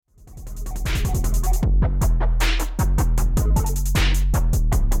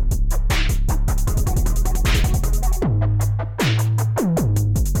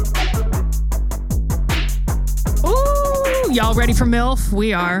for MILF,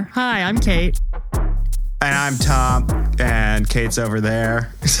 we are. Hi, I'm Kate. And I'm Tom, and Kate's over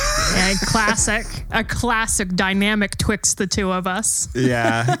there. A classic dynamic twixt the two of us.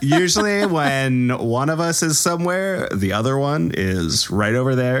 Yeah, usually when one of us is somewhere, the other one is right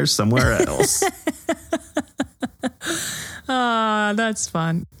over there somewhere else. That's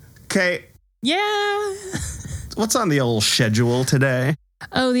fun. Kate. Yeah. What's on the old schedule today?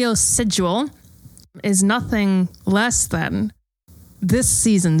 Oh, the old schedule is nothing less than this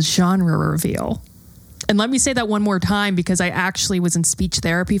season's genre reveal. And let me say that one more time because I actually was in speech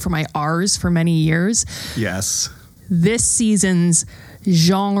therapy for my R's for many years. Yes. This season's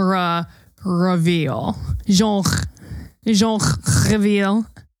genre reveal. Genre reveal.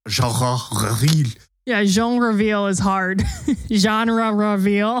 Genre reveal. Yeah, genre reveal is hard. Genre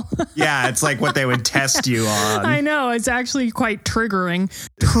reveal. Yeah, it's like what they would test you on. I know. It's actually quite triggering.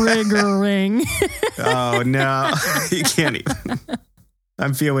 Oh, no. You can't even.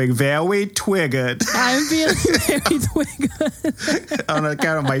 I'm feeling very triggered. I'm feeling very triggered. On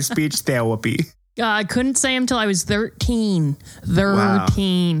account of my speech therapy. I couldn't say them till I was 13. 13.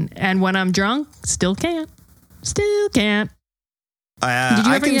 Wow. And when I'm drunk, still can't.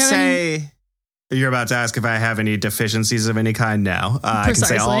 I can say... You're about to ask if I have any deficiencies of any kind now. I can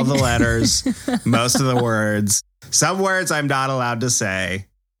say all the letters, most of the words. Some words I'm not allowed to say.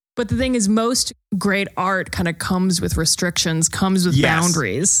 But the thing is, most great art kind of comes with restrictions, comes with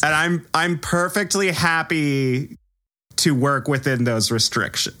boundaries. And I'm perfectly happy to work within those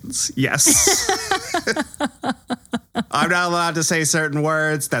restrictions. Yes. I'm not allowed to say certain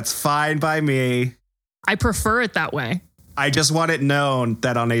words. That's fine by me. I prefer it that way. I just want it known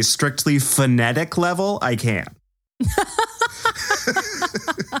that on a strictly phonetic level, I can.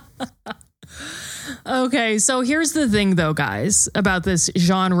 Okay, so here's the thing, though, guys, about this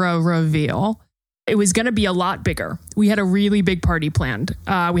genre reveal. It was going to be a lot bigger. We had a really big party planned.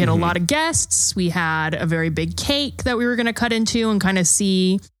 We had a lot of guests. We had a very big cake that we were going to cut into and kind of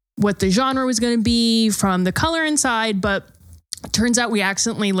see what the genre was going to be from the color inside. But it turns out we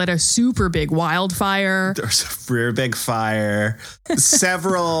accidentally lit a super big wildfire. There's a real big fire.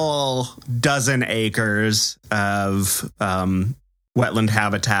 Several dozen acres of wetland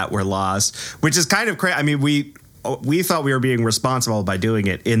habitat were lost, which is kind of crazy. I mean, we thought we were being responsible by doing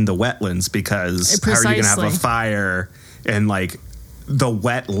it in the wetlands because how are you going to have a fire in like the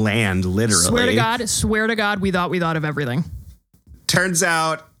wet land, literally? Swear to God, we thought of everything. Turns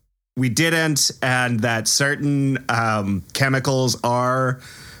out we didn't, and that certain chemicals are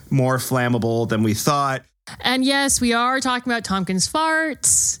more flammable than we thought. And yes, we are talking about Tompkins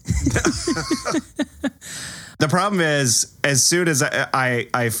farts. The problem is, as soon as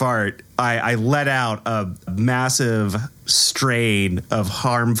I fart, I let out a massive strain of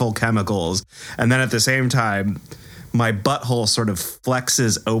harmful chemicals. And then at the same time, my butthole sort of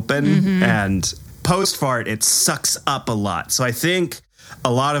flexes open and post-fart, it sucks up a lot. So I think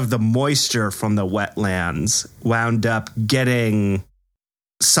a lot of the moisture from the wetlands wound up getting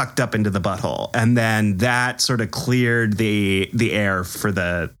sucked up into the butthole. And then that sort of cleared the air for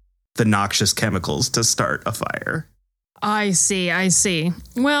the noxious chemicals to start a fire. I see.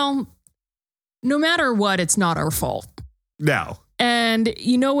 Well, no matter what, it's not our fault. No. And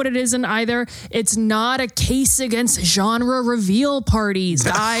you know what it isn't either? It's not a case against genre reveal parties,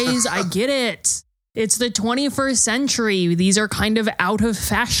 guys. I get it. It's the 21st century. These are kind of out of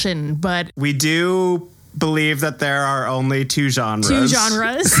fashion, but... We do believe that there are only two genres.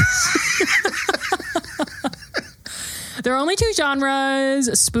 There are only two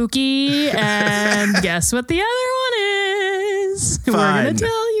genres, spooky, and guess what the other one is? Fun. We're going to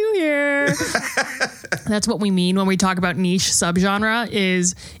tell you here. That's what we mean when we talk about niche subgenre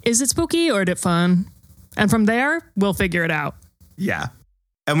is it spooky or is it fun? And from there, we'll figure it out. Yeah.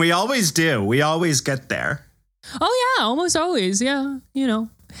 And we always do. We always get there. Oh, yeah. Almost always. Yeah. You know.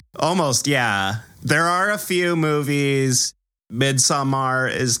 Almost. Yeah. There are a few movies.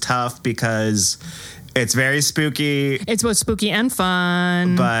 Midsommar is tough because... It's very spooky. It's both spooky and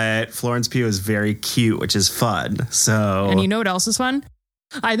fun. But Florence Pugh is very cute, which is fun. So, and you know what else is fun?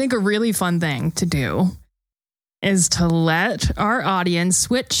 I think a really fun thing to do is to let our audience,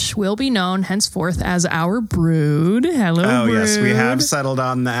 which will be known henceforth as our brood. Hello, brood. Yes, we have settled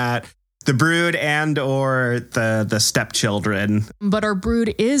on that. The brood and or the stepchildren. But our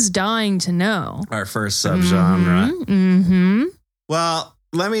brood is dying to know. Our first subgenre. Well,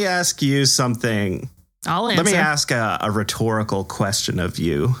 let me ask you something. I'll answer. Let me ask a rhetorical question of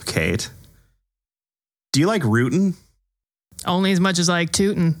you, Kate. Do you like rootin'? Only as much as I like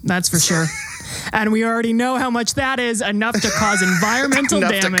tootin', that's for sure. And we already know how much that is enough to cause environmental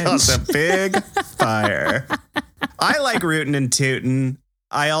damage. To cause a big fire. I like rootin' and tootin'.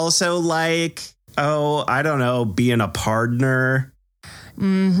 I also like, I don't know, being a partner.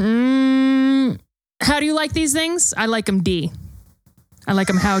 Mm-hmm. How do you like these things? I like them D. I like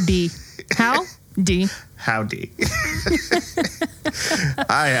them how D. How? D. Howdy.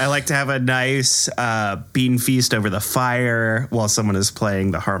 I like to have a nice bean feast over the fire while someone is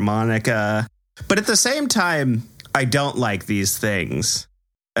playing the harmonica. But at the same time, I don't like these things.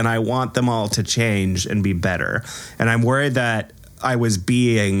 And I want them all to change and be better. And I'm worried that I was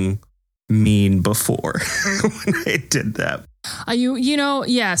being mean before when I did that.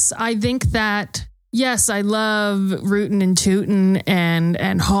 Yes, I think that, yes, I love rootin' and tootin'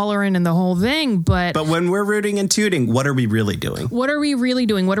 and hollering and the whole thing, but when we're rooting and tooting, what are we really doing? What are we really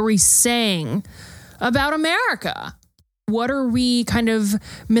doing? What are we saying about America? What are we kind of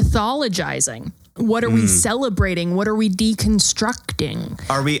mythologizing? What are we celebrating? What are we deconstructing?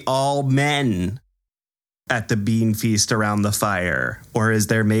 Are we all men at the bean feast around the fire? Or is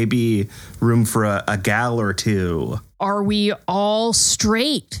there maybe room for a gal or two? Are we all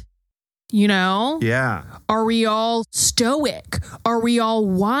straight? Yeah. Are we all stoic? Are we all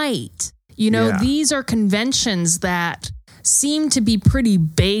white? These are conventions that seem to be pretty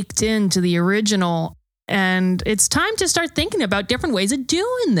baked into the original. And it's time to start thinking about different ways of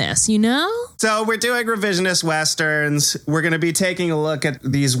doing this, So we're doing revisionist Westerns. We're going to be taking a look at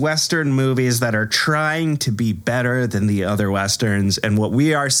these Western movies that are trying to be better than the other Westerns. And what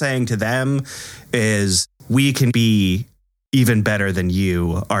we are saying to them is we can be even better than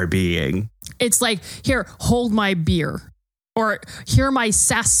you are being. It's like, here, hold my beer. Or here, my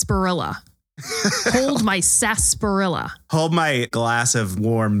sarsaparilla. Hold my sarsaparilla. Hold my glass of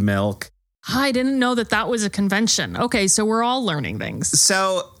warm milk. I didn't know that was a convention. Okay, so we're all learning things.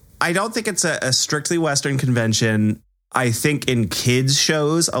 So I don't think it's a strictly Western convention. I think in kids'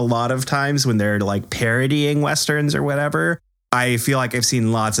 shows, a lot of times when they're like parodying Westerns or whatever, I feel like I've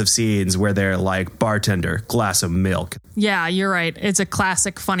seen lots of scenes where they're like, bartender, glass of milk. Yeah, you're right. It's a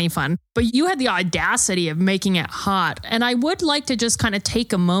classic funny fun. But you had the audacity of making it hot. And I would like to just kind of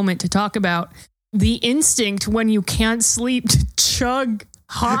take a moment to talk about the instinct when you can't sleep to chug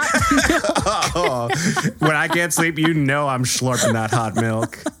hot milk. When I can't sleep, I'm slurping that hot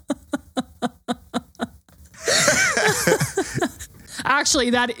milk. Actually,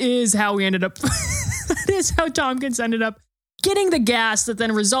 that is how we ended up. That is how Tompkins ended up getting the gas that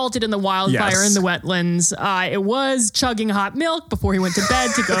then resulted in the wildfire in the wetlands. It was chugging hot milk before he went to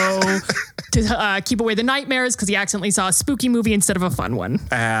bed to go to keep away the nightmares because he accidentally saw a spooky movie instead of a fun one.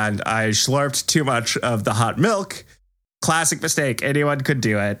 And I slurped too much of the hot milk. Classic mistake. Anyone could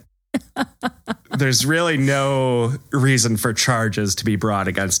do it. There's really no reason for charges to be brought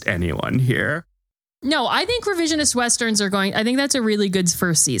against anyone here. No, I think revisionist Westerns I think that's a really good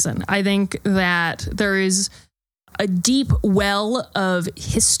first season. I think that there is a deep well of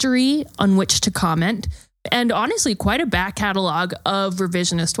history on which to comment. And honestly, quite a back catalog of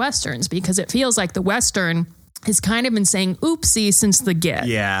revisionist Westerns because it feels like the Western has kind of been saying oopsie since the get.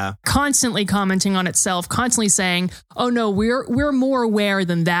 Yeah. Constantly commenting on itself, constantly saying, oh no, we're more aware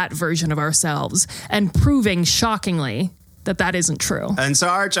than that version of ourselves, and proving shockingly that isn't true. And so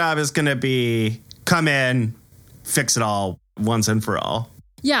our job is going to be come in, fix it all once and for all.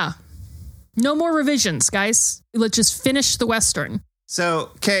 Yeah. No more revisions, guys. Let's just finish the Western.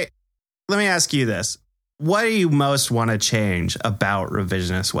 So, Kate, let me ask you this. What do you most want to change about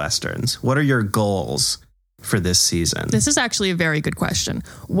revisionist Westerns? What are your goals for this season? This is actually a very good question.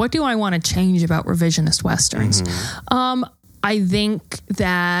 What do I want to change about revisionist Westerns? I think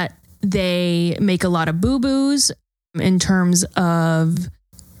that they make a lot of boo-boos in terms of,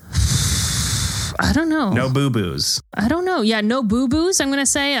 I don't know. No boo-boos. I don't know. Yeah, no boo-boos, I'm going to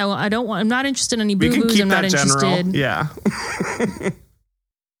say. I'm not interested in any boo-boos. We can keep I'm that not general. interested. Yeah.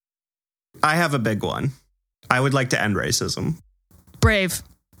 I have a big one. I would like to end racism. Brave.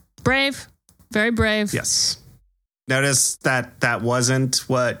 Very brave. Yes. Notice that wasn't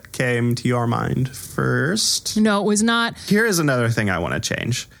what came to your mind first. No, it was not. Here is another thing I want to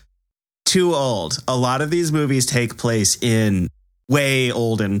change. Too old. A lot of these movies take place in way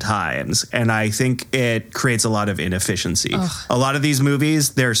olden times, and I think it creates a lot of inefficiency. Ugh. A lot of these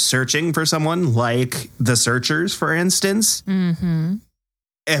movies, they're searching for someone, like The Searchers, for instance. Mm-hmm.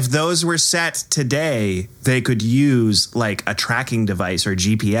 If those were set today, they could use like a tracking device or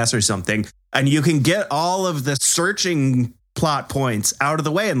GPS or something, and you can get all of the searching plot points out of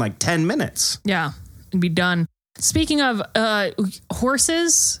the way in like 10 minutes. Yeah, it'd be done. Speaking of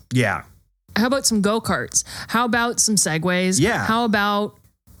horses. Yeah. How about some go-karts? How about some segways? Yeah. How about,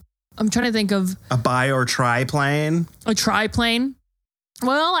 I'm trying to think of... a bi or triplane. A triplane.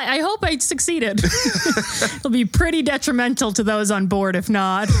 Well, I hope I succeeded. It'll be pretty detrimental to those on board if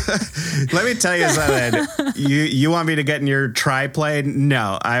not. Let me tell you something. You want me to get in your triplane?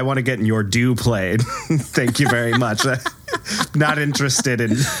 No, I want to get in your duplane. Thank you very much. Not interested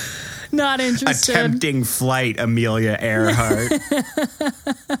in attempting flight, Amelia Earhart.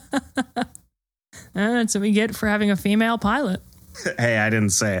 That's what we get for having a female pilot. Hey, I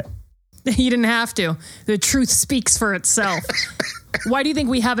didn't say it. You didn't have to. The truth speaks for itself. Why do you think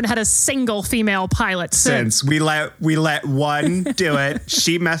we haven't had a single female pilot since? We let one do it.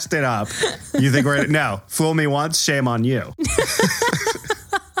 She messed it up. You think no, fool me once, shame on you.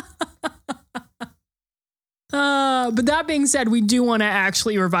 But that being said, we do want to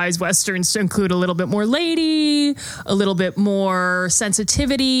actually revise Westerns to include a little bit more lady, a little bit more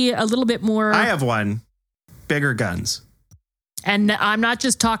sensitivity, a little bit more. I have one. Bigger guns. And I'm not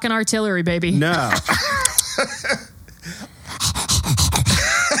just talking artillery, baby. No.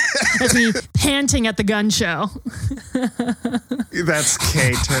 That's me panting at the gun show. That's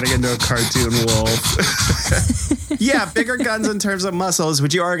Kate turning into a cartoon wolf. Yeah, bigger guns in terms of muscles,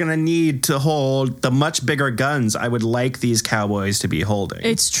 which you are going to need to hold the much bigger guns I would like these cowboys to be holding.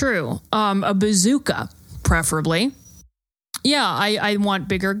 It's true. A bazooka, preferably. Yeah, I want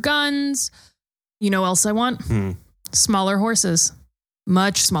bigger guns. You know what else I want? Smaller horses.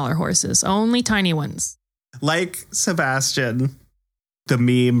 Much smaller horses. Only tiny ones. Like Sebastian, the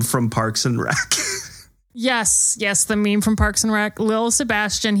meme from Parks and Rec. Yes, the meme from Parks and Rec. Little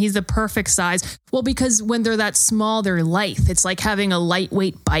Sebastian, he's the perfect size. Well, because when they're that small, they're lithe. It's like having a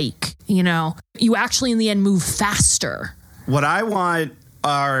lightweight bike, you know. You actually, in the end, move faster. What I want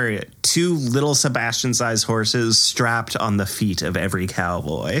are two little Sebastian-sized horses strapped on the feet of every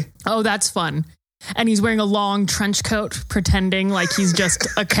cowboy. Oh, that's fun. And he's wearing a long trench coat, pretending like he's just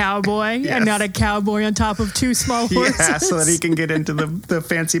a cowboy and not a cowboy on top of two small horses. Yeah, so that he can get into the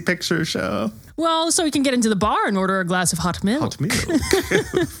fancy picture show. Well, so he can get into the bar and order a glass of hot milk. Hot milk.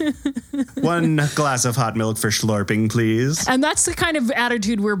 One glass of hot milk for slurping, please. And that's the kind of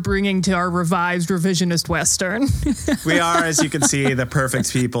attitude we're bringing to our revised revisionist Western. We are, as you can see, the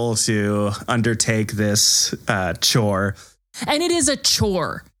perfect people to undertake this chore. And it is a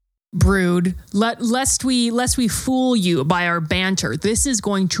chore. Brood, lest we fool you by our banter. This is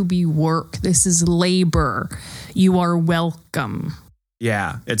going to be work. This is labor. You are welcome.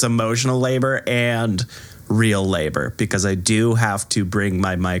 Yeah, it's emotional labor and real labor because I do have to bring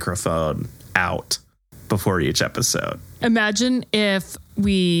my microphone out before each episode. Imagine if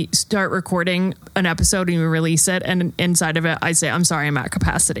we start recording an episode and we release it, and inside of it, I say, "I'm sorry, I'm at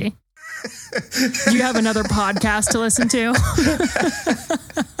capacity." Do you have another podcast to listen to?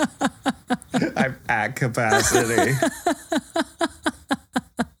 I'm at capacity.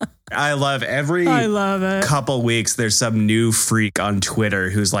 I love it. Couple weeks, there's some new freak on Twitter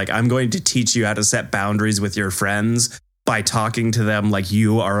who's like, I'm going to teach you how to set boundaries with your friends by talking to them like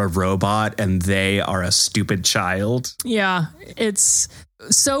you are a robot and they are a stupid child. Yeah, it's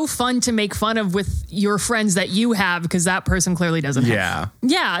so fun to make fun of with your friends that you have because that person clearly doesn't have.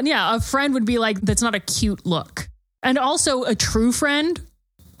 Yeah. A friend would be like, that's not a cute look. And also a true friend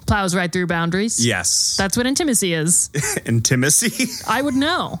plows right through boundaries. Yes. That's what intimacy is. Intimacy? I would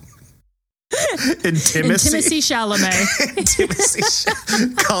know. Intimacy Chalamet.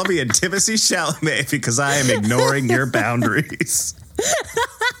 Call me Intimacy Chalamet because I am ignoring your boundaries.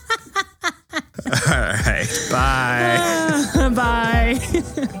 All right. Bye. Bye.